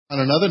On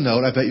another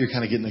note, I bet you're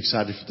kind of getting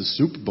excited for the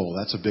Super Bowl.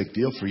 That's a big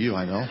deal for you,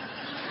 I know.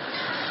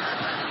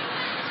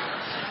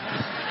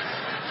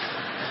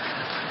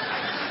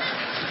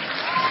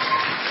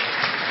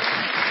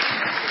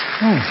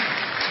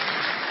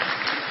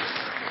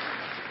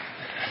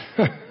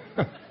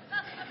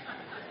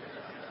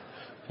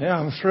 Yeah,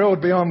 I'm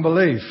thrilled beyond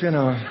belief, you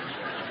know.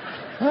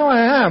 Well,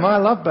 I am. I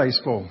love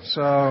baseball.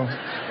 So,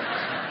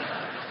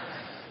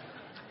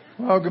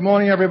 well, good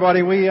morning,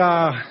 everybody. We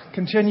are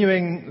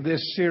continuing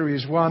this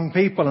series, One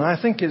People, and I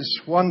think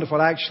it's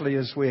wonderful, actually,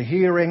 as we're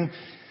hearing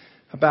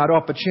about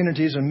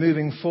opportunities and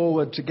moving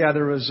forward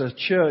together as a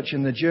church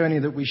in the journey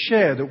that we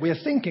share, that we're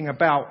thinking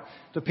about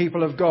the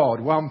people of God,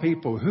 one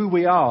people. Who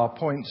we are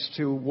points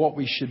to what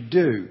we should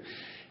do.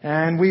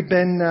 And we've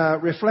been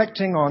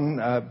reflecting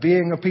on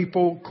being a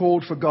people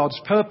called for God's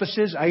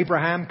purposes.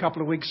 Abraham, a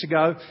couple of weeks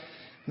ago.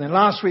 And then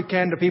last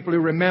weekend, the people who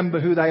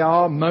remember who they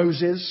are,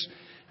 Moses.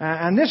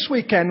 And this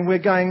weekend, we're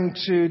going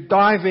to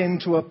dive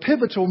into a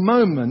pivotal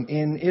moment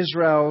in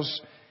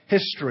Israel's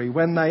history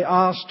when they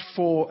asked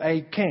for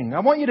a king.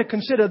 I want you to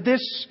consider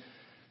this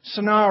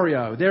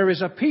scenario. There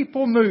is a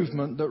people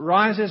movement that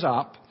rises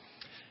up.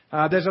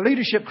 There's a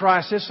leadership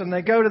crisis, and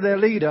they go to their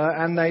leader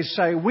and they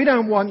say, "We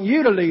don't want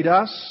you to lead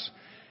us.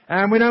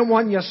 And we don't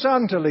want your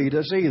son to lead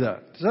us either."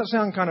 Does that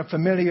sound kind of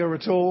familiar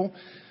at all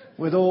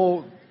with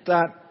all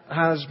that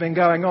has been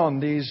going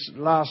on these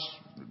last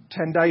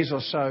 10 days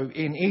or so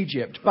in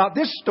Egypt? But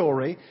this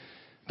story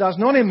does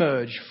not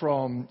emerge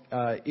from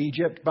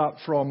Egypt, but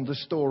from the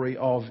story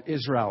of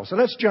Israel. So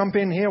let's jump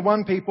in here.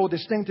 One people,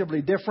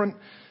 distinctively different.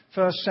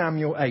 1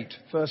 Samuel 8.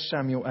 1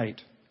 Samuel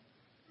 8.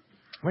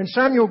 When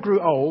Samuel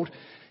grew old,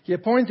 he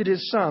appointed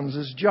his sons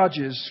as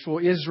judges for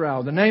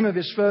Israel. The name of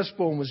his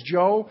firstborn was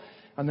Joel,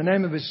 and the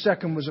name of his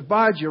second was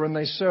Abijah, and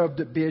they served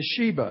at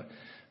Beersheba.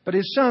 But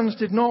his sons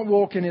did not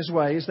walk in his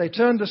ways. They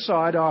turned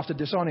aside after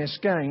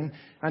dishonest gain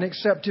and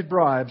accepted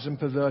bribes and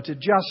perverted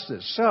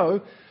justice.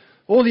 So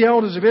all the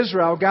elders of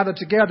Israel gathered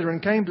together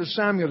and came to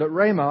Samuel at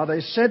Ramah. They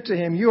said to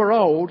him, "You are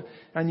old,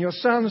 and your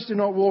sons do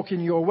not walk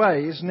in your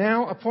ways.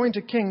 Now appoint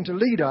a king to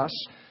lead us,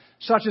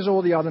 such as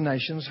all the other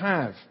nations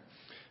have."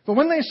 But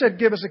when they said,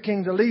 "Give us a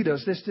king to lead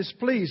us," this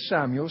displeased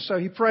Samuel, so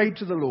he prayed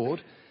to the Lord.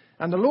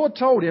 And the Lord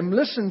told him,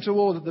 "Listen to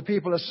all that the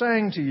people are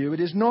saying to you. It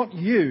is not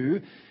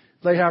you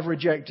they have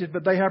rejected,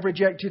 but they have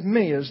rejected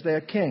me as their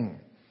king,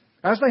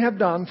 as they have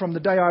done from the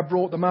day I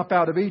brought them up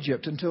out of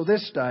Egypt until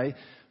this day,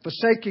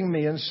 forsaking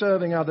me and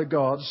serving other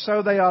gods.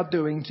 So they are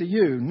doing to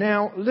you.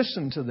 Now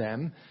listen to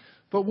them,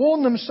 but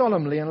warn them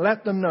solemnly and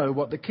let them know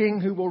what the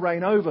king who will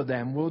reign over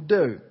them will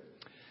do."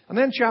 And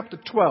then chapter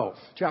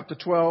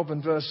 12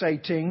 and verse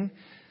 18.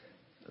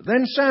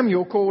 Then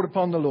Samuel called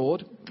upon the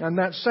Lord, and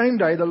that same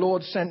day the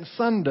Lord sent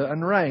thunder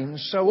and rain.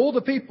 So all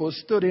the people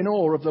stood in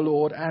awe of the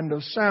Lord and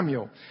of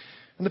Samuel.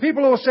 And the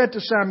people all said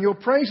to Samuel,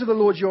 "Pray to the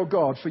Lord your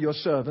God for your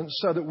servants,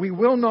 so that we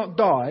will not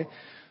die,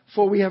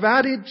 for we have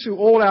added to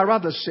all our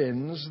other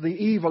sins the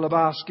evil of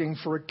asking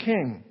for a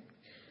king."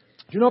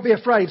 "Do not be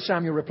afraid,"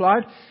 Samuel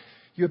replied.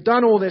 "You have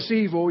done all this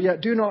evil,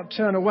 yet do not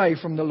turn away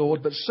from the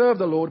Lord, but serve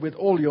the Lord with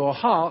all your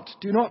heart.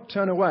 Do not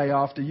turn away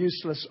after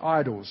useless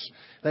idols.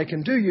 They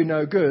can do you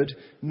no good,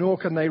 nor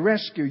can they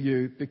rescue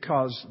you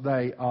because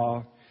they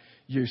are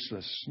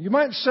useless." You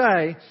might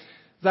say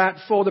that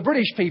for the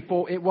British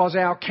people, it was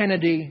our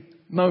Kennedy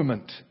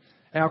moment.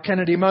 Our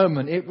Kennedy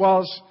moment. It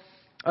was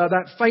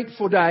that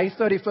fateful day,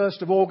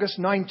 31st of August,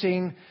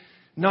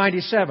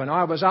 1997.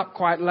 I was up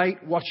quite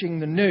late watching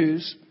the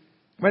news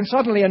when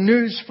suddenly a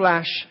news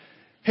flash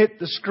hit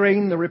the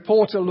screen. The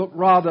reporter looked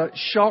rather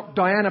shocked.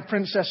 Diana,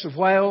 Princess of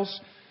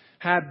Wales,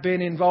 had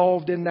been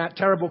involved in that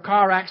terrible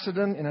car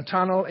accident in a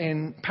tunnel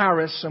in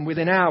Paris, and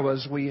within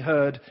hours we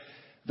heard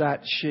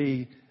that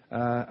she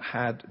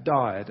had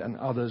died, and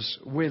others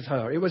with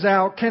her. It was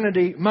our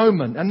Kennedy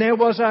moment, and there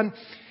was an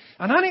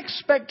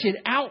unexpected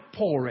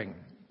outpouring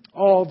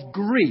of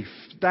grief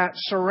that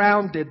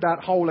surrounded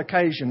that whole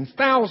occasion.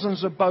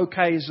 Thousands of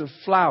bouquets of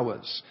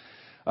flowers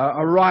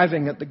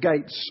arriving at the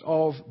gates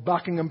of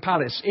Buckingham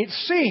Palace. It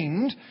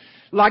seemed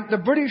like the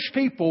British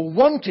people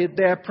wanted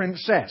their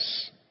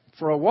princess.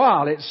 For a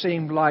while, it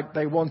seemed like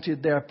they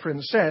wanted their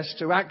princess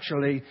to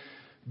actually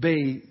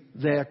be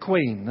their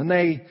queen. And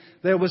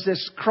there was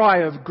this cry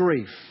of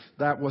grief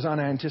that was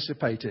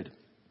unanticipated.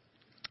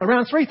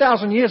 Around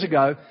 3,000 years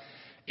ago,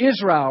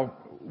 Israel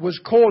was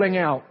calling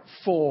out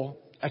for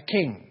a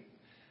king.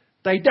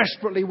 They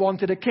desperately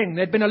wanted a king.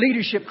 There'd been a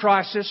leadership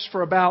crisis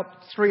for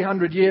about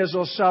 300 years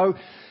or so.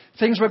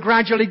 Things were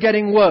gradually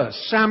getting worse.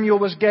 Samuel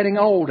was getting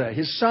older.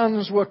 His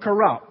sons were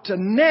corrupt.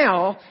 And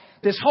now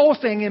this whole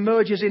thing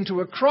emerges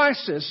into a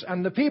crisis,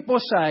 and the people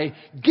say,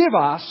 "Give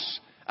us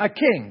a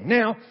king."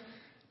 Now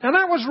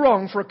that was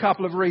wrong for a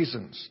couple of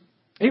reasons.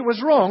 It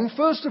was wrong,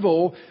 first of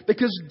all,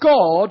 because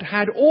God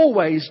had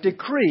always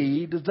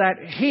decreed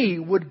that He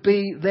would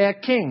be their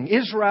king.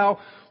 Israel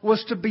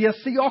was to be a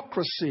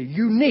theocracy,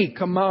 unique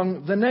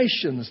among the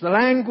nations. The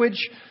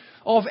language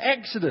of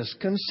Exodus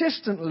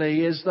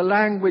consistently is the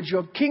language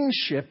of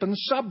kingship and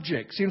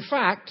subjects. In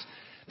fact,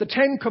 the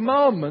Ten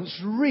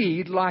Commandments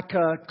read like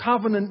a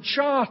covenant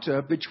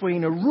charter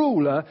between a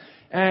ruler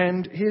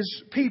and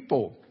his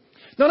people.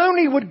 Not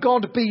only would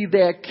God be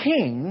their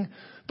king,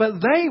 but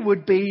they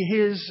would be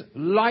his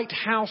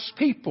lighthouse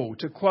people,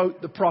 to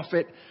quote the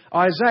prophet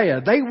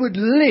Isaiah. They would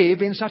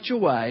live in such a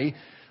way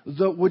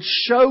that would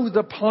show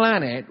the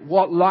planet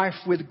what life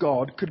with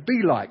God could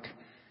be like.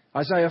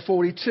 Isaiah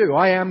 42,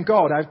 I am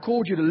God. I've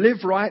called you to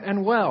live right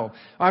and well.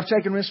 I've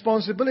taken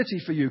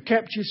responsibility for you,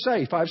 kept you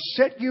safe. I've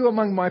set you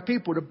among my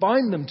people to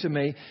bind them to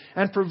me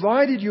and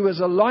provided you as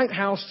a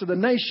lighthouse to the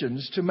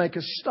nations to make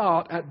a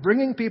start at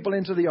bringing people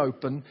into the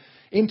open,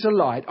 into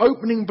light,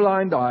 opening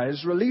blind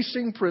eyes,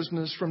 releasing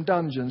prisoners from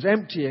dungeons,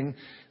 emptying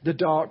the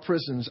dark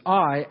prisons.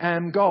 I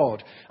am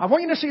God. I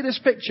want you to see this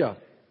picture.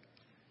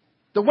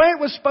 The way it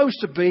was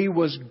supposed to be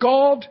was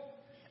God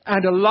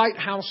and a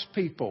lighthouse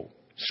people.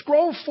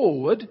 Scroll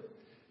forward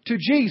to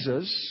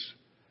Jesus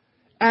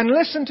and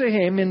listen to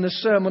him in the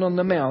Sermon on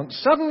the Mount,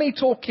 suddenly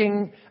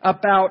talking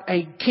about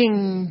a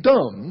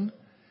kingdom.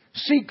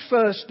 Seek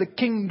first the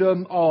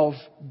kingdom of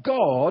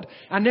God,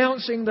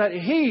 announcing that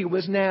he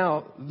was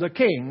now the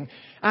king.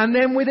 And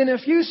then within a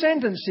few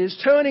sentences,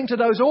 turning to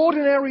those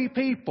ordinary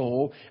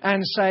people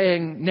and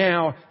saying,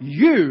 now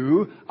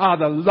you are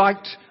the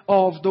light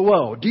of the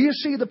world. Do you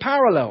see the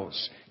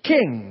parallels?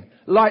 King,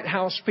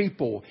 lighthouse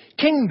people.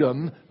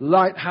 Kingdom,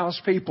 lighthouse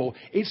people.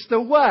 It's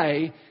the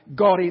way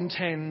God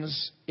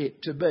intends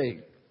it to be.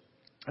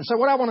 And so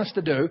what I want us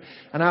to do,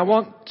 and I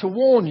want to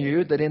warn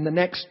you that in the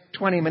next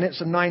 20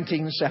 minutes and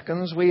 19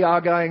 seconds, we are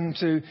going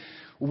to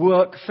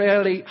work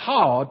fairly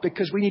hard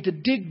because we need to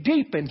dig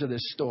deep into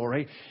this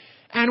story.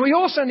 And we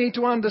also need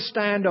to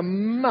understand a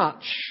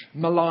much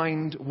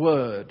maligned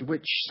word,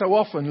 which so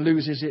often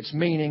loses its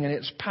meaning and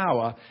its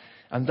power,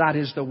 and that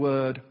is the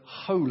word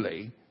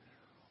holy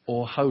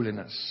or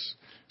holiness.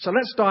 So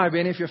let's dive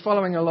in. If you're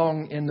following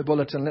along in the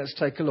bulletin, let's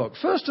take a look.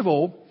 First of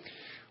all,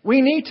 we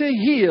need to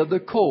hear the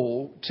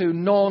call to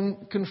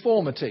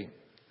non-conformity.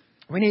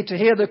 We need to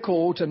hear the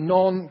call to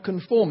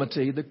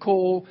non-conformity, the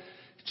call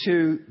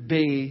to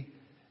be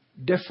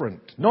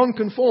different.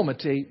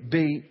 Non-conformity,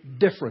 be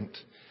different.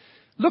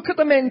 Look at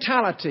the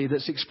mentality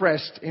that's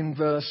expressed in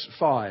verse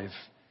 5.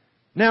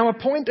 Now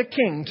appoint a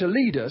king to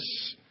lead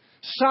us,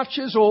 such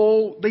as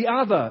all the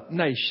other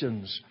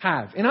nations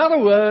have. In other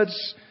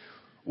words,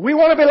 we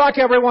want to be like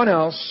everyone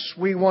else.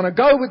 We want to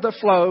go with the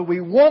flow. We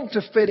want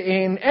to fit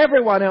in.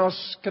 Everyone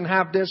else can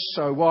have this,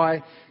 so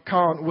why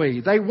can't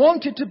we? They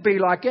want it to be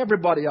like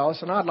everybody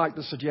else, and I'd like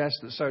to suggest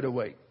that so do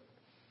we.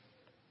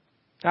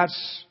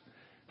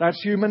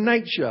 That's human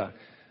nature.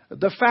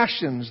 The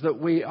fashions that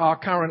we are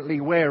currently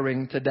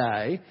wearing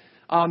today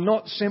are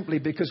not simply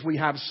because we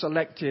have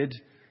selected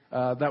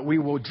that we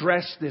will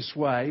dress this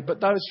way,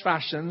 but those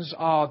fashions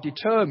are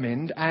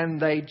determined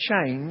and they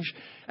change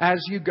as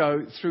you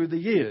go through the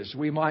years.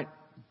 We might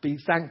be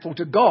thankful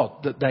to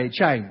God that they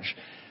change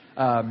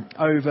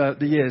over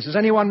the years. Does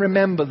anyone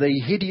remember the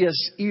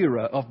hideous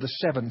era of the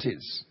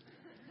 70s?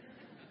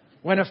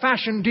 When a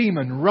fashion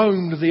demon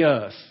roamed the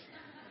earth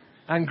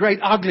and great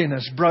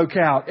ugliness broke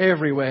out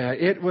everywhere.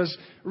 It was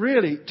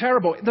really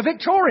terrible. The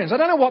Victorians, I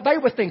don't know what they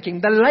were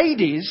thinking. The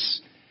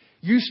ladies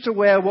used to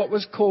wear what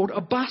was called a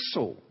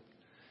bustle.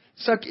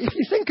 So if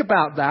you think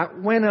about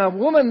that, when a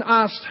woman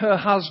asked her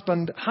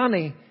husband,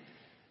 honey,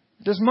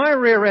 does my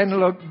rear end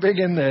look big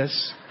in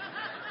this?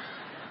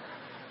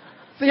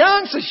 The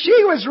answer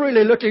she was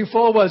really looking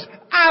for was,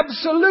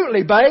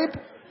 absolutely, babe.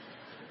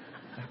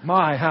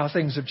 My, how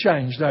things have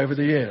changed over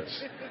the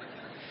years.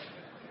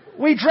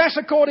 We dress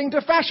according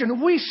to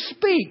fashion. We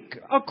speak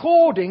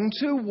according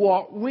to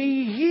what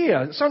we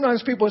hear.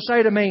 Sometimes people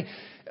say to me,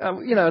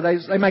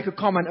 they make a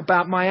comment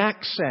about my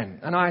accent.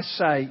 And I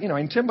say,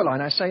 in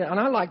Timberline, I say, and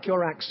I like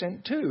your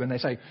accent too. And they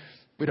say,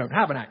 we don't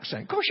have an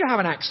accent. Of course you have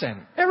an accent.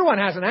 Everyone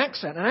has an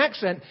accent. An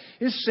accent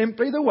is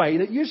simply the way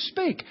that you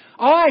speak.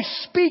 I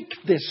speak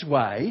this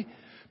way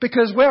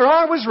because where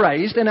I was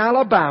raised in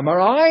Alabama,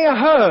 I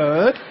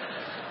heard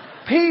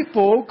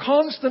people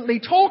constantly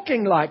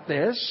talking like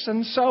this,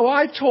 and so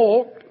I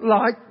talk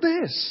like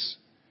this.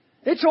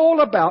 It's all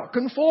about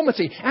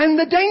conformity. And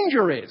the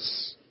danger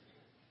is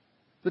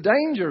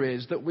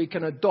that we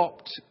can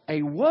adopt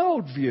a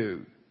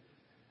worldview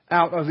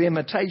out of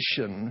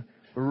imitation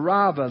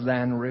rather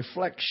than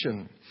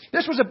reflection.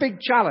 This was a big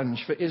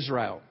challenge for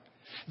Israel.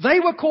 They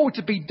were called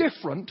to be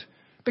different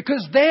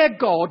because their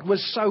God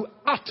was so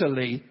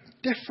utterly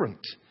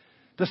different.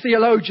 The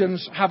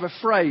theologians have a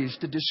phrase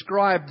to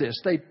describe this.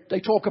 They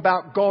talk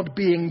about God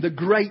being the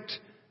great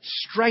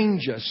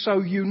stranger. So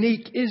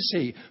unique is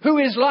he. Who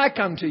is like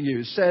unto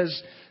you,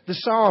 says the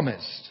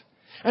psalmist.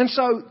 And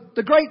so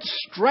the great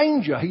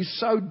stranger, he's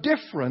so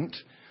different,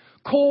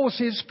 calls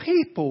his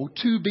people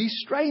to be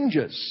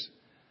strangers.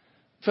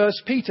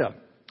 First Peter,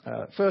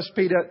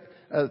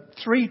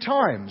 3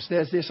 times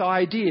there's this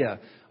idea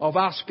of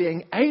us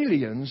being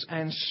aliens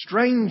and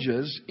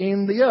strangers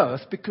in the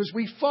earth because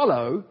we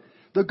follow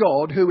the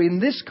God who in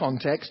this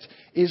context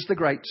is the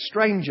great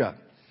stranger.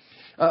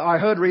 I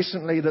heard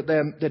recently that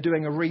they're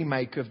doing a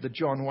remake of the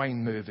John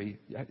Wayne movie.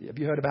 Have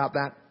you heard about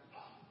that?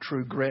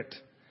 True Grit.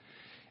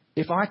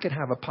 If I could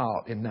have a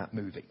part in that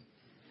movie,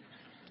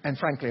 and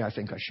frankly, I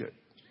think I should,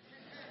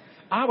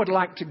 I would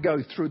like to go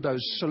through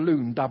those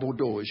saloon double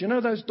doors. You know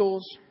those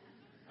doors?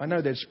 I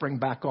know they'd spring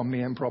back on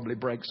me and probably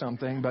break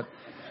something, but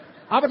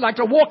I would like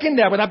to walk in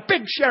there with a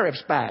big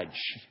sheriff's badge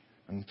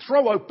and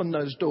throw open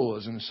those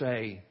doors and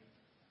say,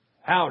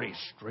 "Howdy,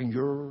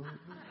 stranger."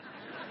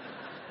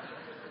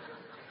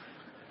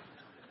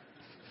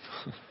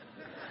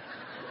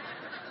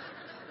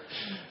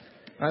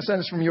 I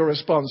sense from your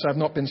response I've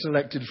not been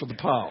selected for the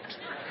part.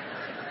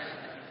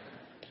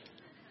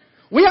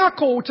 We are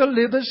called to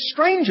live as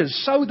strangers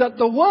so that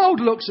the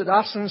world looks at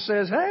us and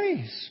says,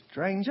 "Hey,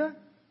 stranger."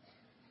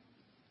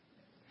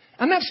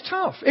 And that's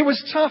tough. It was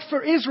tough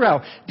for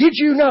Israel. Did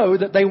you know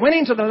that they went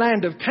into the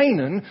land of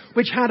Canaan,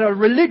 which had a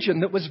religion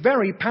that was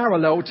very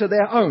parallel to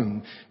their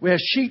own, where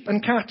sheep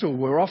and cattle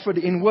were offered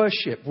in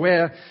worship,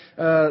 where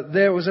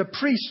there was a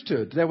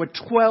priesthood. There were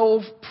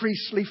 12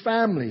 priestly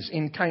families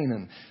in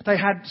Canaan. They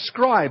had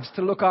scribes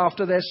to look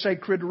after their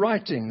sacred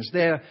writings.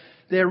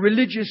 Their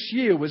religious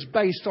year was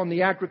based on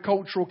the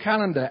agricultural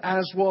calendar,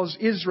 as was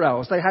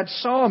Israel's. They had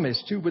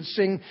psalmists who would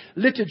sing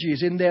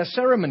liturgies in their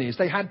ceremonies.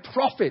 They had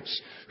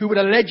prophets who would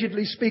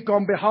allegedly speak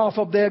on behalf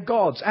of their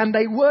gods. And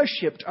they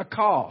worshipped a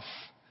calf.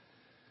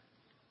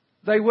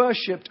 They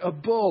worshipped a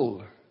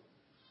bull.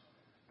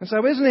 And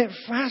so isn't it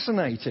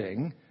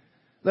fascinating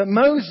that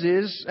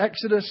Moses,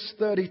 Exodus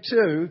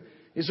 32,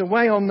 is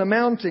away on the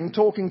mountain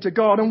talking to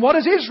God. And what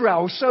does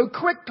Israel so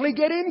quickly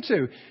get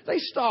into? They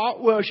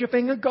start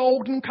worshipping a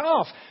golden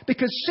calf.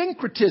 Because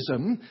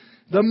syncretism,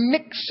 the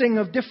mixing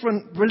of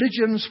different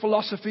religions,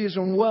 philosophies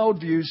and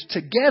worldviews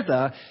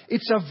together,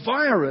 it's a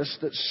virus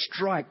that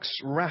strikes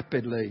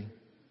rapidly.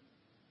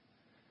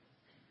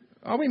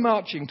 Are we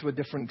marching to a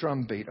different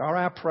drumbeat? Are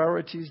our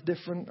priorities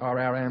different? Are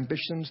our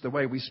ambitions, the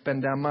way we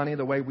spend our money,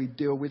 the way we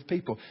deal with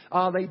people,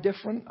 are they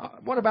different?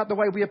 What about the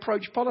way we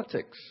approach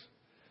politics?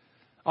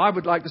 I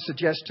would like to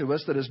suggest to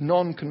us that as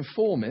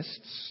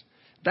nonconformists,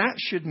 that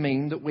should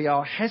mean that we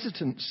are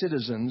hesitant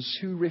citizens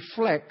who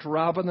reflect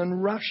rather than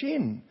rush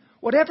in.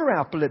 Whatever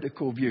our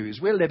political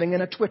views, we're living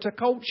in a Twitter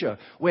culture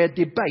where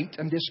debate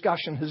and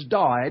discussion has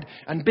died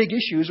and big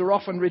issues are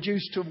often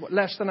reduced to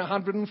less than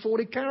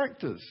 140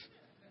 characters.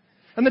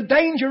 And the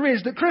danger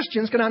is that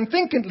Christians can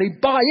unthinkingly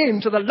buy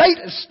into the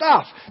latest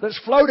stuff that's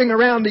floating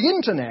around the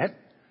internet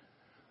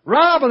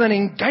rather than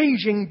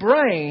engaging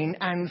brain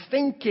and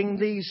thinking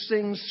these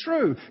things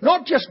through.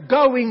 Not just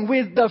going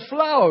with the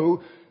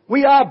flow.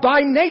 We are by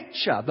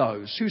nature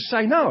those who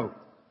say, "No,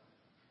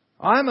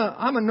 I'm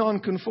a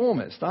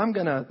nonconformist. I'm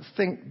going to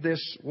think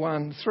this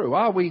one through."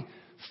 Are we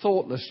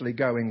thoughtlessly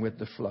going with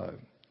the flow?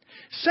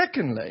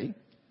 Secondly,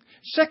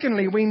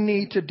 we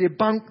need to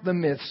debunk the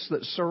myths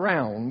that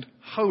surround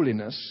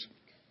holiness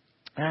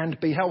and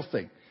be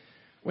healthy.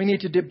 We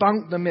need to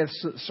debunk the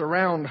myths that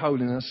surround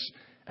holiness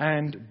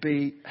and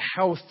be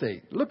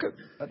healthy. Look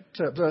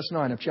at verse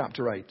 9 of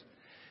chapter 8.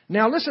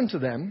 "Now listen to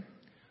them,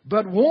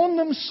 but warn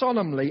them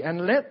solemnly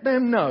and let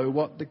them know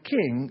what the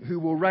king who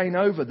will reign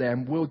over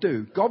them will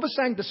do." God was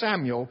saying to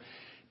Samuel,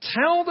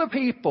 tell the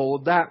people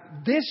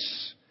that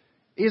this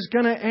is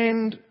going to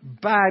end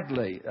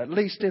badly, at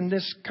least in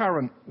this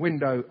current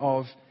window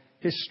of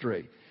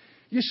history.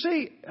 You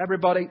see,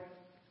 everybody,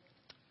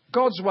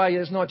 God's way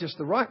is not just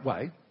the right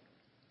way,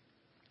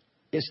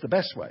 it's the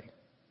best way.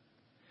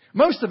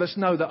 Most of us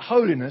know that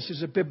holiness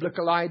is a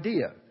biblical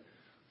idea.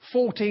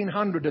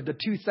 1,400 of the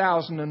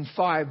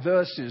 2,005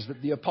 verses that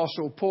the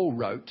Apostle Paul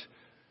wrote,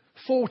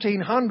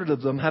 1,400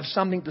 of them have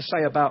something to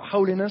say about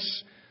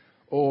holiness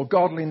or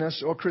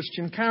godliness or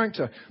Christian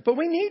character. But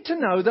we need to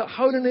know that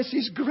holiness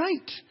is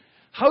great.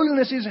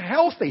 Holiness is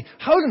healthy.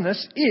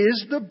 Holiness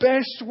is the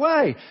best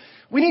way.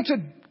 We need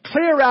to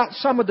clear out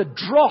some of the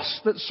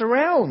dross that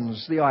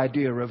surrounds the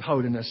idea of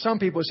holiness. Some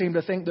people seem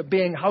to think that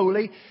being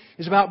holy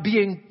is about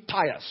being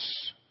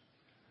pious.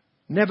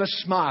 Never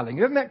smiling.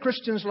 You ever met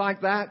Christians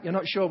like that? You're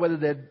not sure whether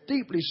they're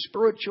deeply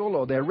spiritual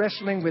or they're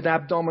wrestling with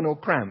abdominal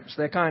cramps.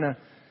 They're kind of...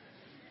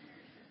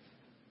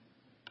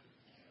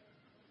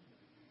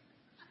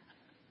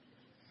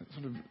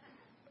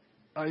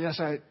 oh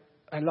yes, I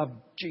love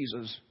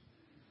Jesus.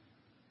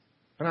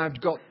 And I've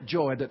got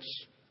joy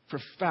that's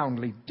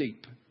profoundly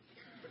deep.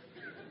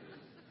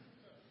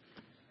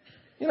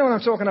 You know what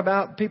I'm talking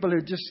about? People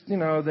who just,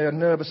 they're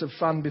nervous of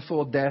fun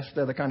before death.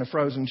 They're the kind of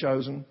frozen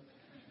chosen.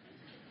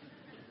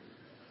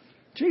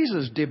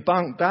 Jesus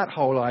debunked that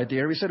whole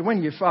idea. He said,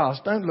 when you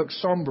fast, don't look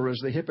somber as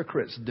the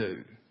hypocrites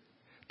do.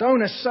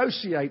 Don't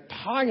associate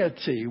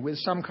piety with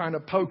some kind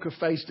of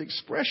poker-faced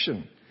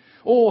expression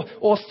or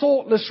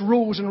thoughtless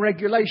rules and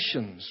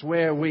regulations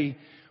where we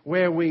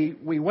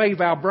wave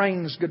our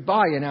brains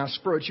goodbye in our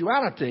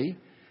spirituality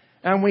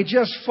and we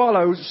just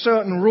follow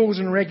certain rules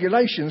and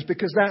regulations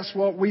because that's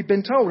what we've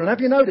been told. And have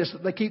you noticed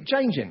that they keep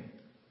changing?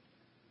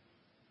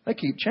 They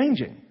keep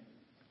changing.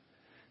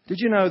 Did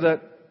you know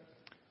that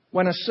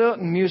when a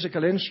certain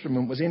musical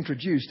instrument was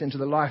introduced into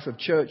the life of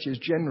churches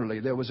generally,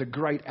 there was a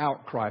great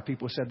outcry.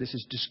 People said this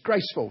is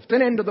disgraceful.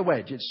 Thin end of the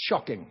wedge. It's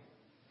shocking.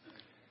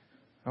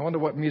 I wonder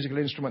what musical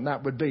instrument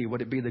that would be.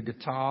 Would it be the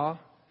guitar?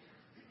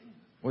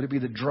 Would it be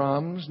the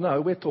drums? No,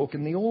 we're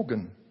talking the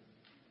organ.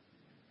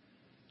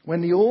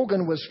 When the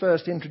organ was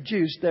first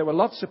introduced, there were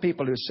lots of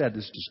people who said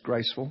it's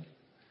disgraceful.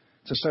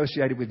 It's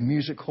associated with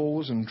music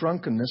halls and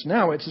drunkenness.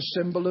 Now it's a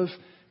symbol of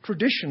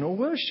traditional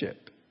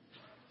worship.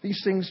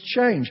 These things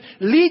change.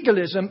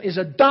 Legalism is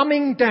a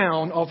dumbing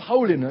down of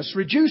holiness,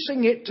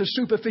 reducing it to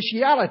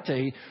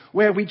superficiality,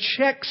 where we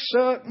check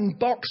certain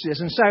boxes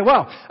and say,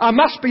 well, I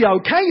must be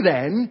okay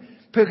then,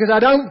 because I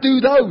don't do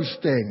those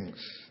things.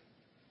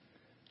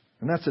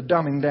 And that's a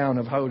dumbing down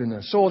of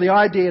holiness. Or the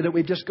idea that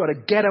we've just got to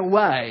get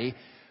away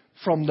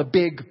from the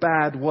big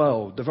bad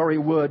world. The very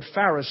word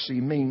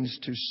Pharisee means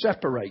to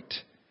separate.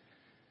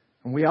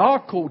 And we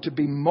are called to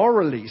be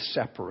morally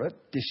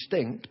separate,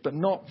 distinct, but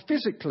not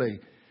physically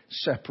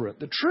separate.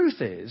 The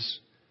truth is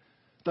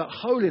that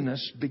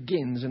holiness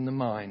begins in the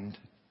mind.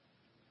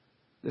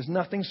 There's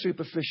nothing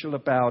superficial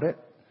about it.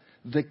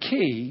 The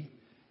key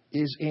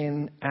is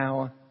in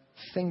our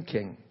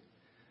thinking.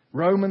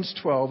 Romans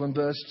 12 and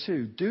verse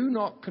 2. Do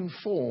not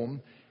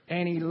conform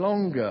any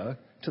longer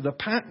to the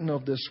pattern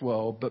of this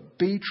world, but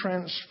be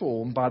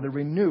transformed by the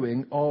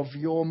renewing of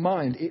your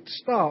mind. It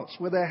starts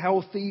with a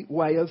healthy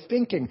way of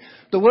thinking.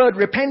 The word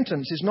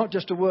repentance is not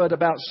just a word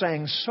about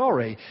saying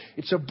sorry.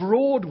 It's a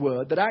broad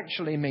word that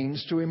actually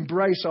means to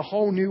embrace a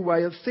whole new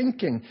way of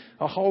thinking,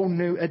 a whole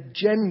new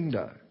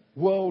agenda,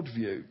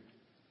 worldview.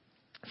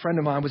 A friend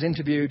of mine was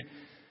interviewed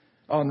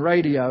on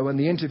radio, and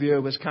the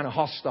interviewer was kind of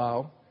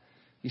hostile.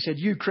 He said,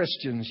 "You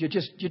Christians, you're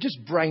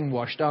just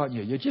brainwashed, aren't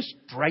you? You're just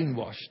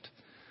brainwashed."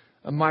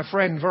 And my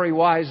friend very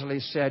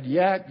wisely said,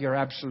 "Yeah, you're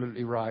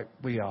absolutely right.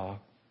 We are.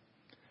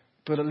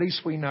 But at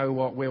least we know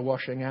what we're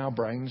washing our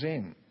brains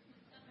in."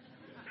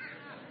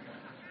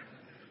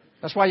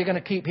 That's why you're going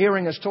to keep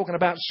hearing us talking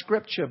about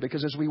Scripture,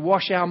 because as we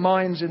wash our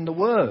minds in the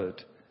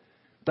Word,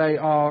 they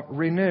are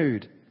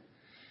renewed.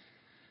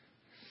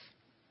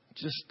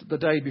 Just the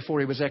day before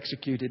he was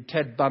executed,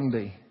 Ted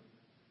Bundy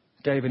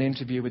gave an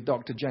interview with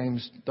Dr.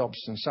 James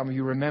Dobson. Some of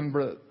you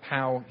remember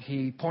how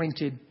he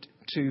pointed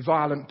to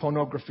violent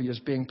pornography as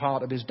being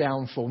part of his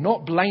downfall,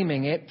 not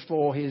blaming it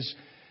for his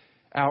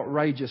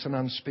outrageous and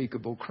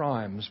unspeakable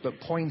crimes, but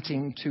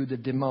pointing to the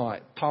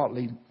demise,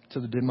 partly to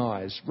the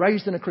demise.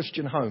 Raised in a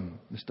Christian home,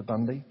 Mr.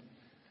 Bundy,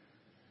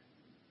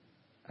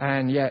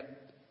 and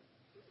yet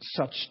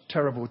such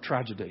terrible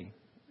tragedy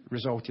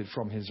resulted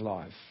from his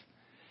life.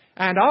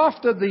 And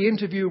after the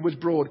interview was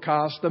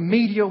broadcast, the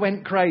media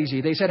went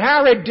crazy. They said,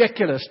 "How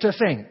ridiculous to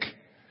think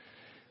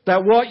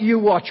that what you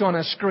watch on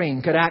a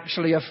screen could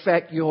actually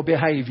affect your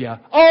behavior."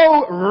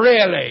 Oh,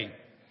 really?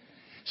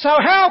 So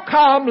how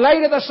come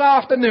later this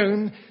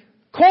afternoon,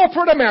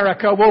 corporate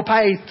America will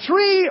pay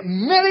 $3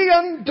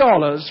 million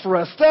for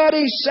a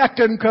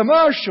 30-second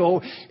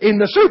commercial in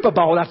the Super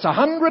Bowl? That's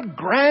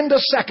 $100,000 a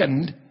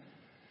second.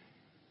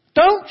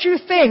 Don't you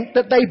think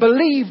that they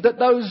believe that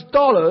those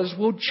dollars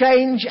will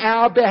change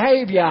our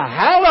behavior?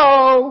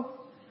 Hello?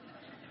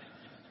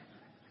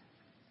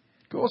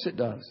 Of course it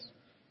does.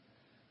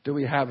 Do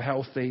we have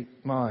healthy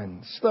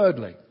minds?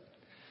 Thirdly,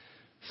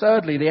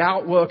 the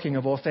outworking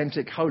of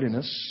authentic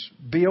holiness,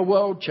 be a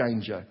world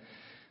changer.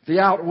 The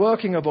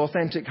outworking of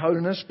authentic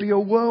holiness, be a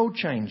world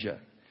changer.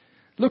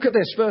 Look at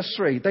this, verse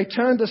 3. They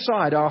turned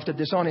aside after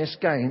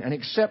dishonest gain and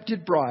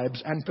accepted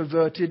bribes and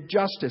perverted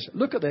justice.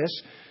 Look at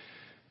this,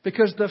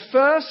 because the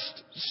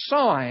first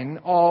sign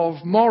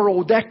of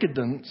moral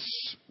decadence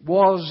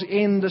was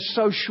in the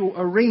social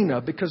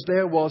arena, because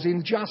there was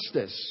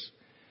injustice.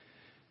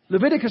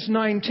 Leviticus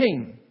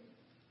 19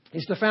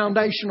 is the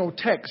foundational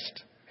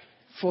text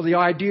for the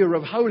idea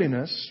of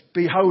holiness.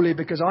 Be holy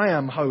because I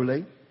am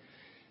holy.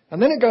 And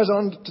then it goes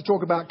on to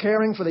talk about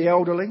caring for the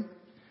elderly,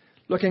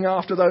 looking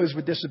after those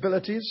with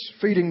disabilities,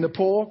 feeding the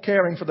poor,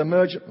 caring for the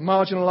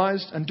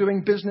marginalized, and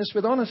doing business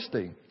with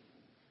honesty.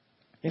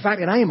 In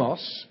fact,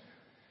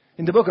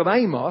 in the book of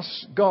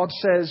Amos, God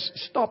says,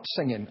 "Stop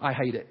singing. I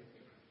hate it.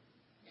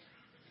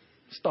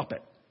 Stop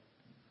it.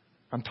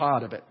 I'm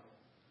tired of it.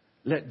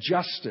 Let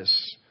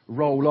justice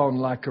roll on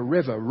like a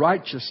river,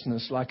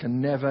 righteousness like a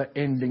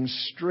never-ending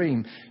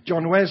stream."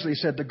 John Wesley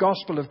said, "The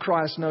gospel of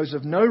Christ knows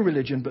of no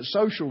religion but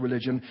social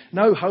religion,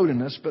 no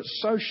holiness but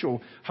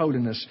social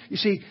holiness." You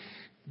see,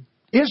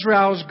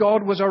 Israel's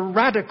God was a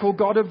radical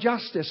God of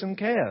justice and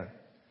care.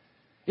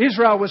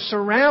 Israel was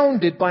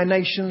surrounded by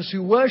nations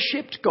who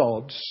worshipped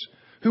gods,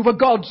 who were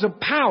gods of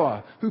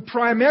power, who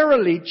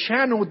primarily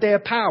channeled their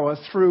power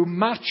through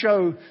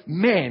macho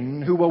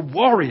men who were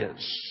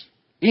warriors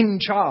in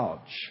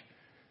charge.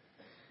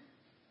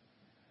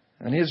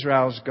 And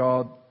Israel's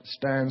God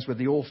stands with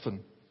the orphan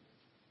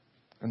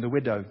and the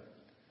widow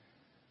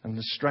and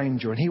the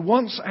stranger. And He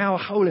wants our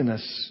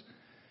holiness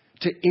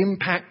to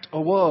impact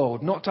a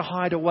world, not to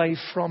hide away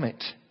from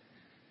it.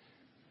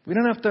 We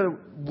don't have to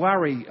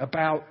worry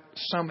about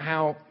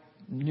somehow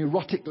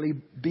neurotically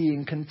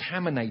being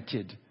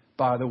contaminated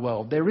by the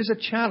world. There is a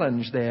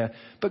challenge there,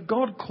 but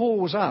God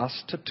calls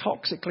us to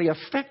toxically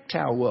affect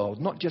our world,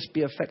 not just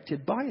be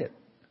affected by it.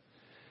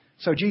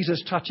 So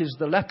Jesus touches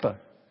the leper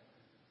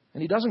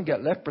And he doesn't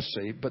get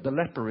leprosy, but the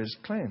leper is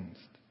cleansed.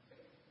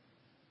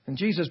 And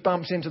Jesus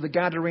bumps into the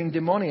Gadarene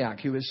demoniac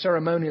who is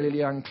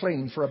ceremonially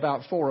unclean for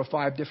about 4 or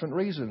 5 different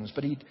reasons.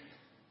 But he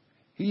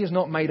is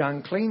not made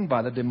unclean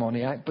by the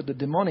demoniac, but the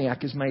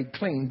demoniac is made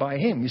clean by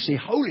him. You see,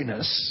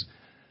 holiness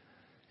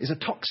is a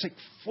toxic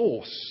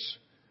force.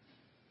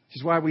 Which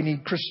is why we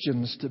need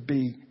Christians to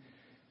be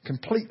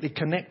completely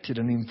connected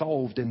and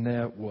involved in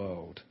their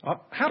world.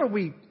 How do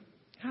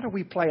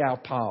we play our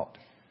part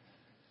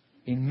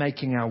in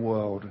making our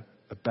world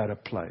a better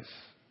place?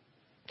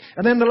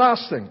 And then the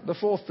last thing, the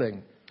fourth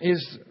thing,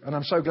 is, and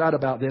I'm so glad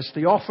about this,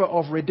 the offer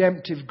of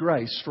redemptive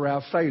grace for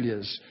our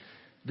failures,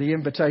 the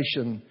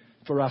invitation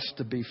for us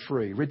to be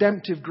free.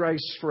 Redemptive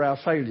grace for our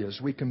failures,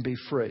 we can be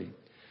free.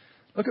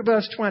 Look at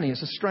verse 20,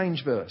 it's a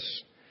strange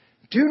verse.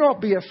 Do not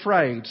be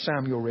afraid,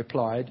 Samuel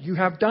replied. You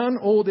have done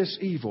all this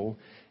evil,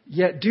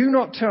 yet do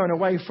not turn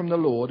away from the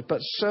Lord, but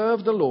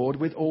serve the Lord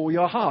with all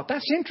your heart.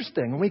 That's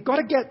interesting, and we've got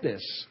to get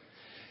this.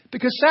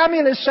 Because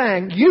Samuel is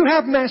saying, you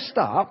have messed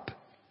up,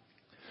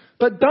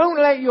 but don't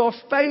let your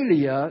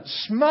failure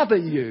smother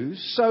you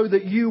so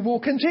that you will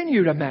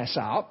continue to mess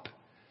up,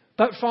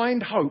 but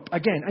find hope.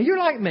 Again, are you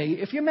like me?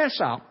 If you mess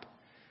up,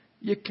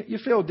 you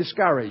feel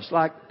discouraged.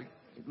 Like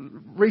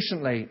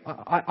recently,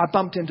 I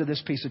bumped into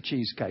this piece of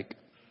cheesecake.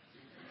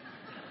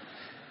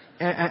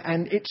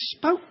 And it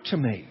spoke to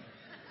me.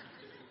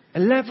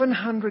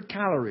 1,100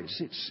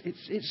 calories.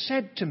 It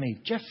said to me,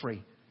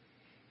 Jeffrey,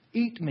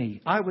 eat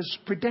me. I was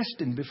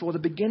predestined before the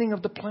beginning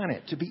of the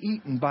planet to be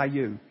eaten by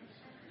you.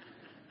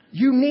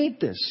 You need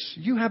this.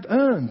 You have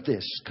earned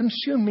this.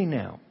 Consume me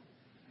now.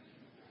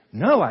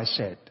 No, I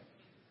said.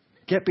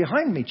 Get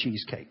behind me,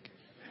 cheesecake.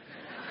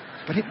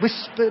 But it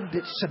whispered,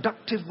 its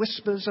seductive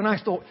whispers, and I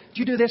thought, do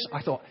you do this?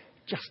 I thought,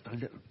 just a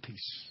little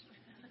piece.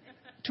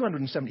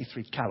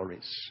 273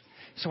 calories.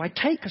 So I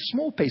take a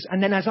small piece,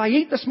 and then as I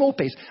eat the small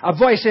piece, a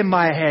voice in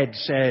my head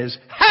says,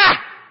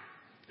 ha!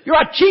 You're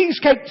a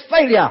cheesecake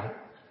failure.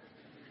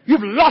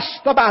 You've lost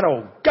the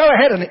battle. Go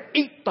ahead and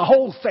eat the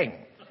whole thing.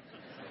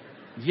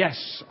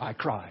 Yes, I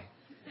cry.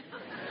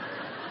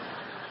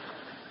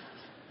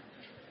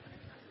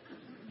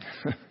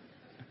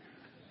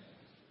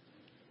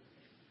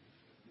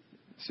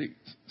 See,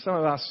 some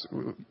of us,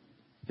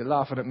 you're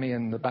laughing at me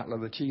in the battle of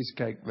the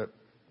cheesecake, but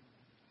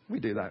we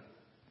do that.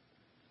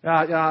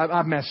 Yeah,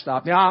 I've messed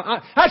up.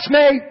 Yeah, that's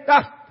me.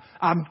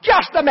 I'm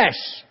just a mess.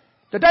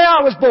 The day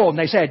I was born,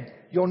 they said,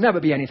 you'll never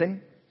be anything.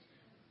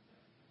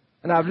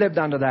 And I've lived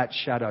under that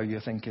shadow,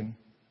 you're thinking.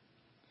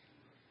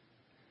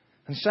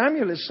 And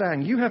Samuel is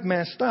saying, you have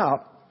messed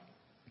up,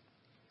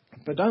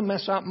 but don't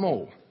mess up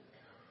more.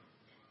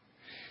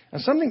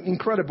 And something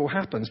incredible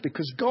happens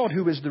because God,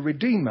 who is the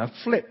Redeemer,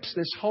 flips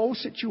this whole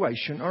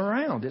situation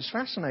around. It's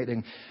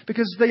fascinating.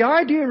 Because the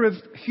idea of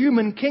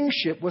human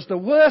kingship was the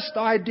worst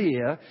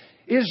idea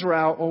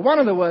Israel, or one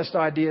of the worst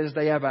ideas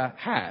they ever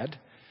had.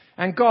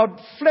 And God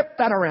flipped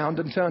that around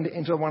and turned it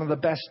into one of the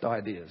best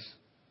ideas.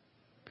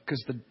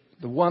 Because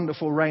the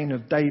wonderful reign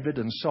of David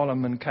and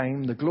Solomon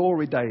came, the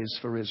glory days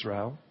for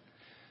Israel.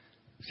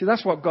 See,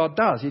 that's what God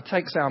does. He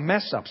takes our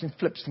mess-ups and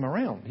flips them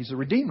around. He's a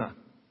redeemer.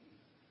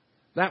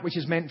 That which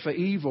is meant for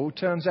evil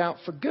turns out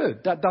for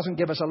good. That doesn't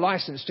give us a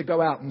license to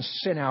go out and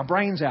sin our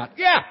brains out.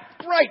 Yeah,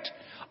 great.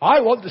 I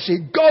want to see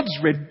God's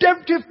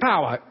redemptive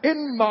power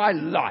in my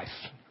life.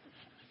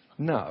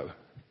 No.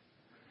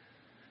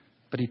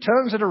 But he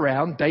turns it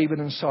around, David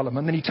and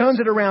Solomon. Then he turns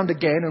it around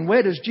again. And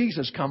where does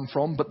Jesus come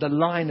from but the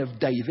line of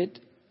David?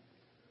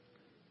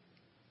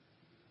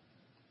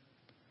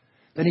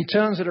 Then he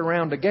turns it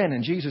around again,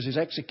 and Jesus is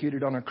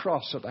executed on a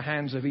cross at the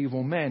hands of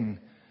evil men.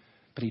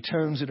 But he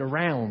turns it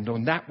around,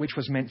 and that which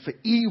was meant for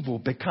evil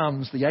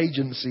becomes the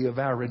agency of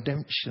our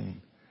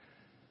redemption.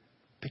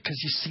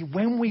 Because you see,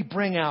 when we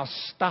bring our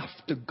stuff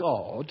to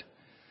God,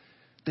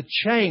 the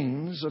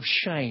chains of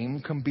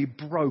shame can be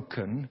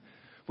broken.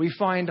 We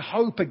find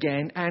hope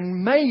again,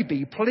 and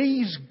maybe,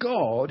 please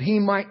God, he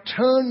might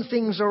turn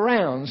things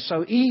around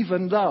so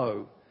even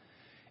though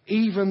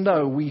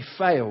we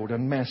failed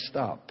and messed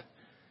up,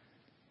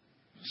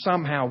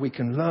 somehow we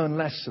can learn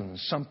lessons.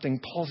 Something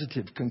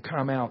positive can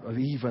come out of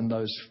even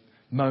those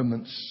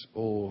moments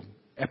or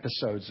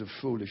episodes of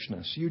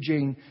foolishness.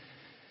 Eugene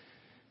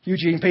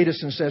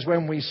Peterson says,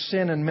 when we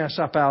sin and mess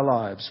up our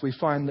lives, we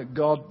find that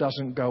God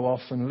doesn't go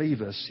off and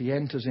leave us. He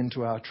enters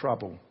into our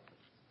trouble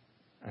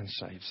and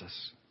saves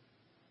us.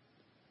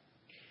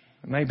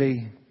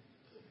 Maybe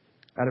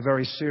at a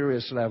very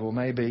serious level,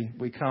 maybe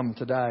we come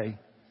today,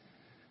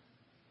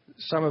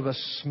 some of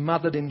us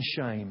smothered in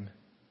shame,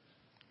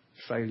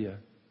 failure.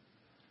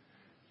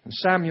 And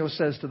Samuel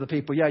says to the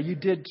people, yeah, you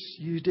did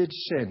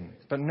sin,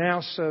 but now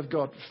serve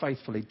God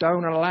faithfully.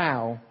 Don't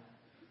allow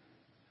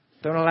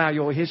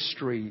your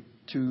history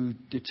to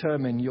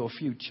determine your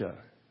future.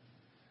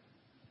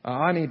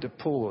 I need to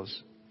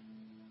pause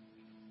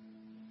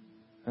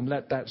and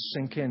let that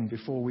sink in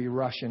before we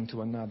rush into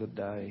another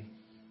day.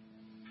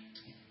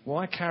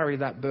 Why carry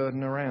that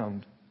burden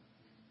around?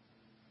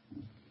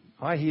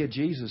 I hear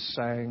Jesus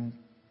saying,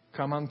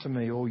 come unto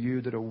me, all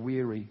you that are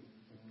weary,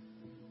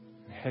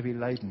 heavy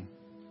laden,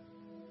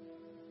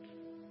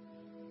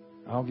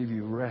 I'll give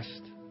you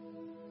rest.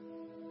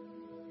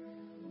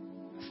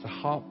 It's the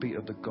heartbeat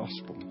of the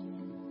gospel.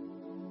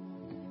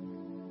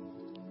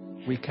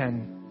 We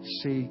can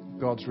see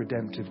God's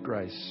redemptive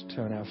grace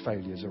turn our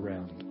failures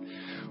around.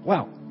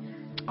 Well,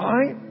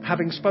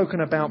 having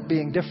spoken about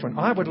being different,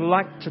 I would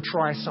like to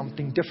try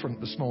something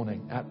different this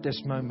morning at this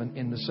moment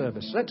in the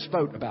service. Let's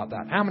vote about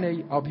that. How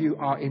many of you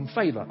are in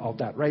favour of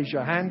that? Raise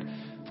your hand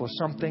for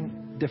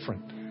something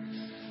different.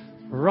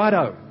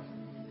 Righto.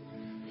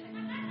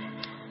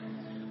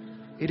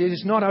 It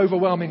is not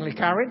overwhelmingly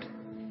carried.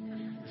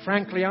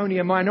 Frankly, only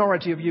a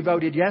minority of you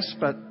voted yes,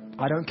 but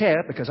I don't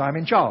care because I'm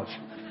in charge.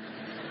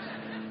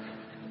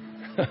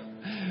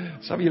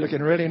 Some of you are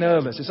looking really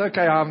nervous. It's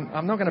okay,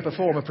 I'm not going to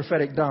perform a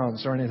prophetic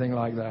dance or anything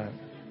like that.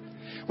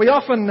 We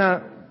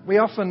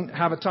often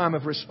have a time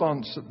of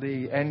response at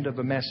the end of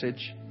a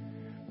message.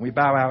 We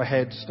bow our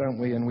heads,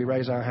 don't we, and we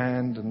raise our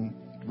hand and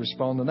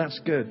respond, and that's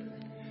good.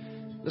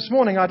 This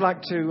morning I'd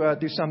like to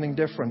do something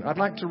different. I'd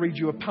like to read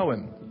you a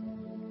poem.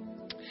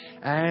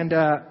 And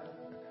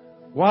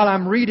while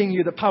I'm reading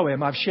you the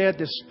poem, I've shared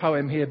this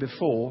poem here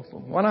before.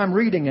 While I'm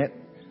reading it,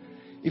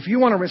 if you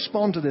want to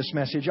respond to this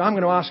message, I'm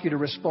going to ask you to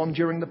respond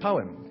during the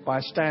poem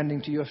by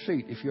standing to your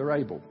feet if you're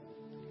able.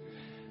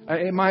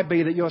 It might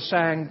be that you're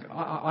saying,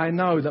 I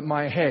know that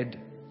my head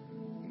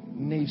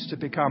needs to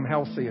become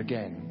healthy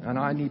again, and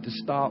I need to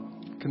start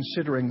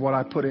considering what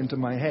I put into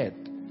my head.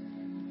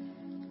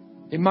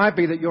 It might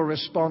be that your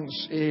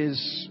response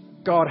is,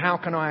 God, how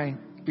can I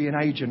be an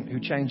agent who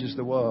changes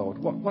the world?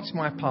 What's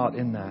my part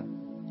in that?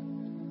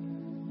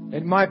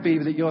 It might be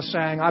that you're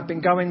saying, I've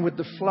been going with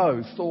the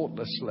flow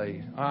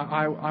thoughtlessly.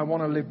 I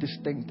want to live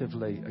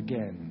distinctively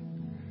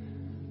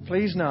again.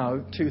 Please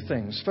know two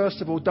things.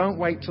 First of all, don't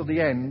wait till the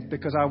end,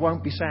 because I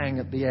won't be saying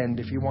at the end,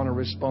 if you want to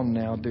respond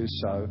now, do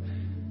so.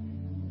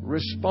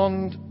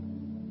 Respond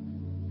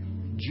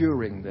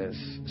during this.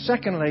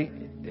 Secondly,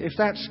 if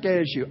that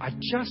scares you, I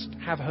just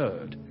have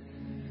heard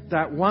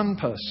that one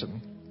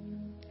person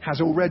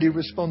has already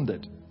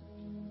responded.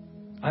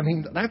 I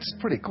mean, that's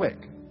pretty quick.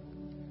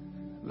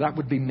 That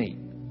would be me.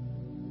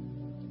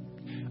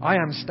 I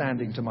am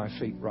standing to my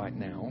feet right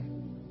now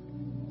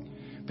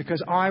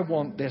because I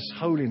want this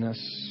holiness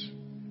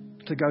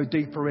to go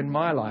deeper in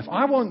my life.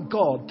 I want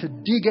God to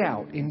dig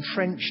out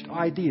entrenched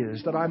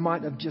ideas that I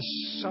might have just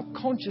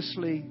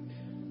subconsciously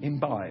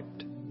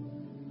imbibed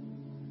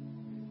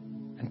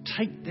and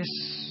take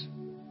this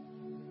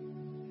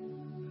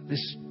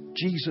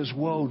Jesus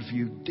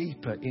worldview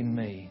deeper in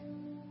me.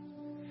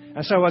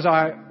 And so as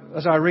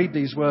I read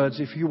these words,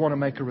 if you want to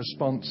make a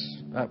response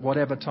at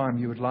whatever time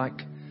you would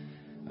like,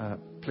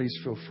 please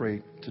feel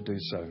free to do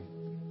so.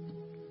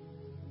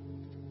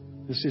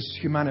 This is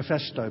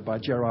Humanifesto by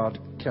Gerard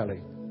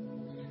Kelly.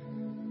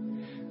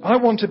 I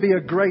want to be a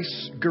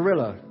grace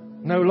gorilla,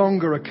 no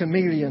longer a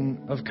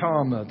chameleon of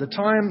karma. The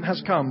time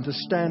has come to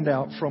stand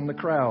out from the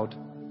crowd.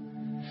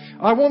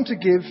 I want to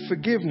give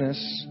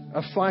forgiveness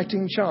a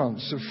fighting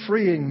chance of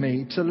freeing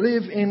me to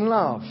live in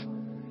love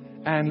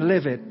and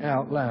live it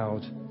out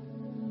loud.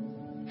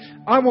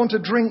 I want to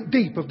drink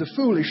deep of the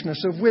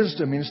foolishness of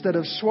wisdom instead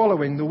of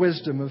swallowing the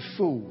wisdom of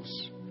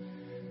fools.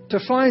 To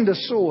find a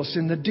source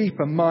in the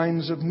deeper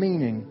mines of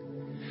meaning.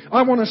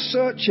 I want to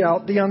search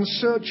out the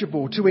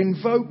unsearchable, to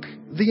invoke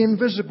the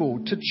invisible,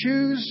 to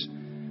choose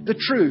the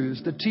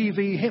truths the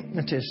TV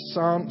hypnotists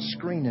aren't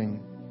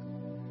screening.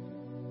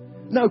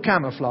 No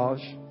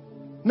camouflage,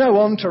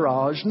 no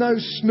entourage, no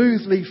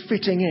smoothly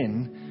fitting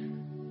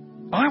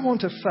in. I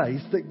want a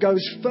faith that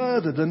goes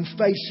further than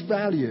face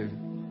value.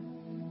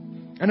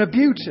 And a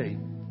beauty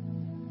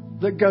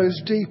that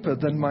goes deeper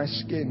than my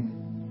skin.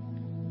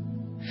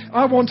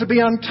 I want to be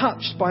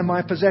untouched by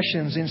my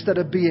possessions instead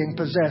of being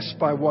possessed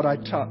by what I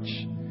touch.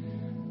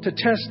 To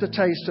test the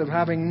taste of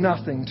having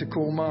nothing to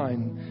call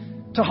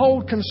mine. To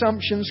hold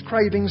consumption's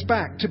cravings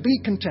back. To be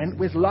content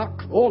with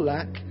luck or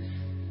lack.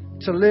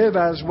 To live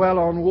as well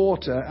on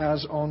water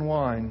as on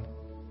wine.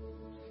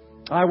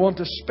 I want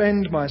to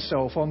spend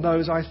myself on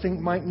those I think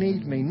might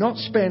need me. Not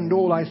spend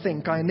all I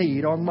think I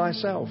need on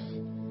myself.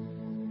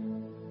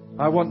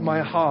 I want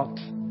my heart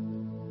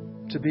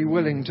to be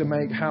willing to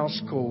make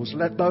house calls.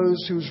 Let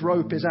those whose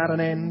rope is at an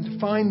end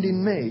find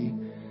in me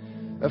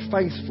a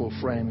faithful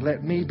friend.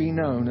 Let me be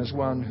known as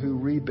one who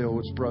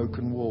rebuilds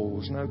broken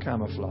walls. No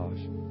camouflage.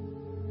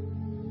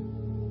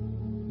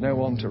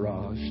 No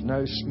entourage.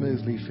 No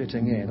smoothly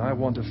fitting in. I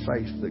want a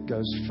faith that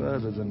goes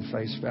further than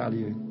face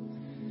value.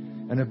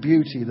 And a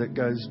beauty that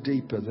goes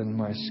deeper than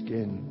my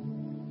skin.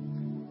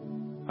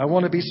 I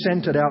want to be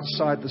centered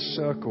outside the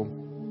circle.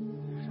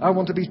 I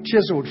want to be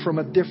chiseled from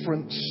a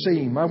different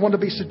seam. I want to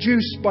be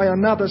seduced by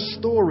another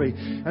story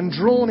and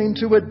drawn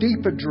into a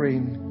deeper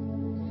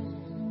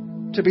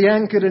dream. To be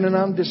anchored in an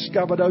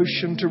undiscovered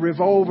ocean, to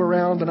revolve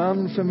around an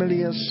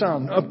unfamiliar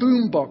sun. A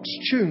boombox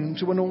tuned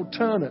to an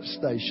alternate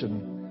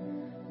station.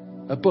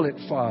 A bullet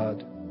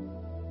fired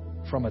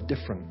from a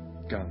different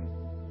gun.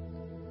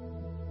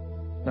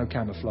 No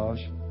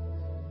camouflage.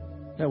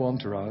 No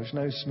entourage.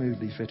 No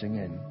smoothly fitting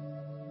in.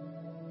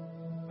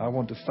 I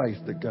want a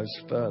faith that goes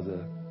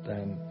further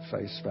than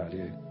face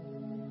value.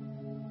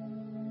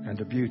 and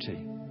a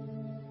beauty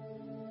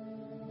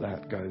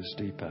that goes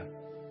deeper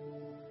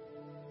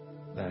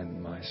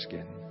than my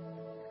skin.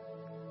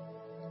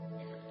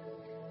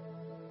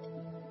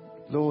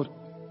 Lord,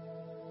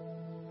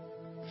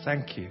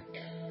 thank you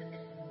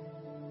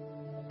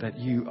that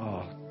you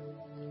are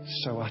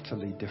so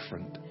utterly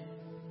different.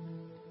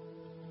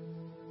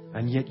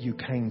 And yet you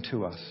came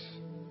to us.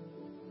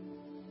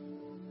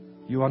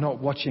 You are not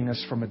watching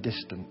us from a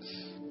distance,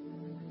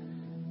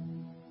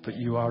 but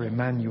you are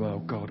Emmanuel,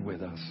 God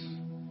with us.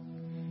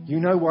 You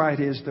know why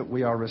it is that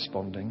we are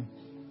responding.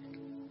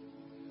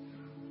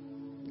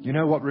 You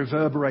know what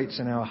reverberates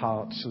in our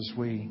hearts as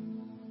we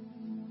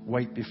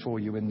wait before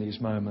you in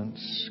these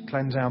moments.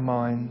 Cleanse our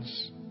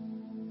minds.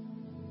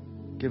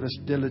 Give us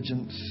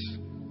diligence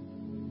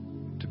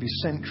to be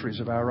sentries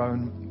of our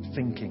own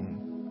thinking.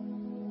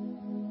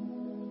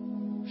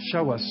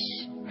 Show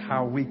us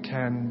how we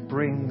can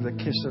bring the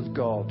kiss of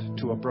God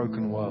to a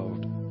broken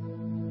world.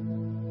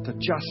 The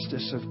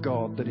justice of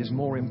God that is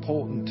more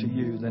important to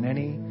you than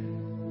any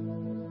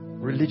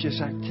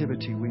religious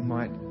activity we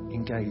might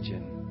engage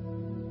in.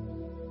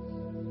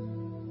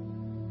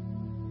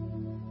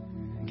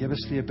 And give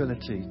us the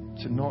ability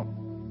to not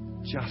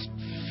just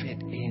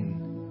fit in,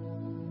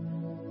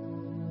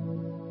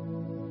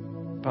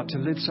 but to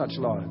live such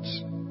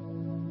lives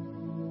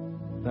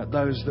that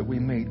those that we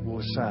meet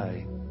will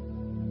say,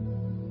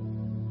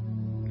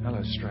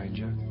 "Hello,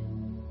 stranger.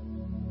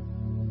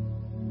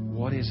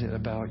 What is it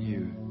about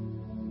you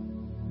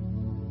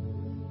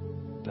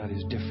that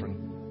is different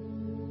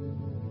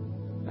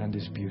and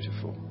is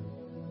beautiful?"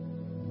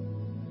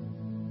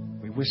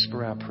 We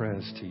whisper our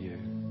prayers to you.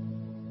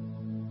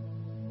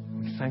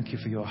 We thank you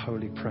for your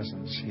holy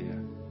presence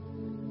here.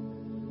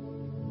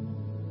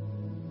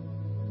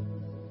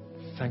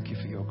 Thank you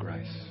for your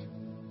grace.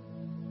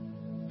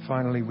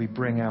 Finally, we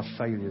bring our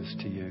failures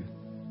to you.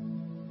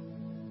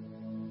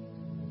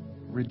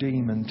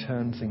 Redeem and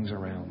turn things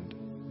around,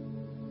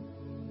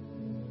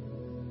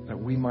 that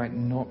we might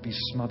not be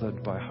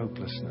smothered by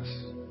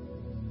hopelessness,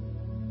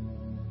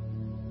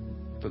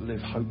 but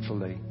live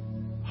hopefully,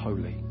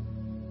 holy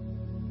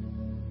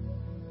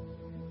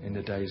in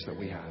the days that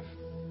we have.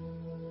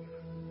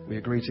 We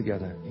agree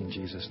together in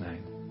Jesus'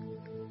 name.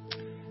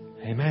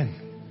 Amen.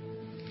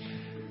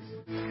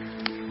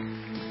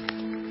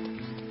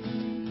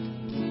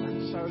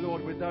 And so,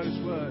 Lord, with those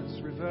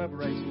words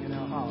reverberating in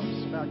our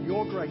hearts about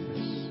your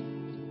greatness,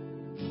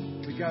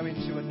 we go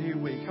into a new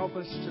week. Help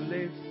us to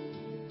live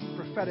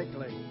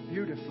prophetically,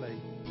 beautifully,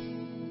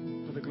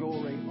 for the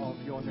glory of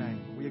your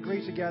name. We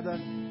agree together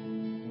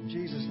in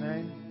Jesus'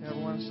 name.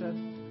 Everyone said,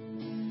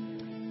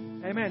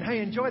 amen.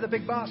 Hey, enjoy the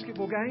big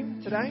basketball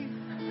game today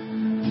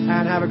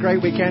and have a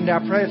great weekend.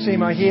 Our prayer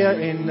team are here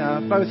in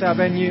both our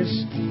venues.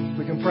 If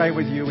we can pray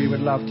with you, we would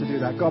love to do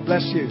that. God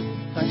bless you.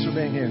 Thanks for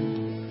being here.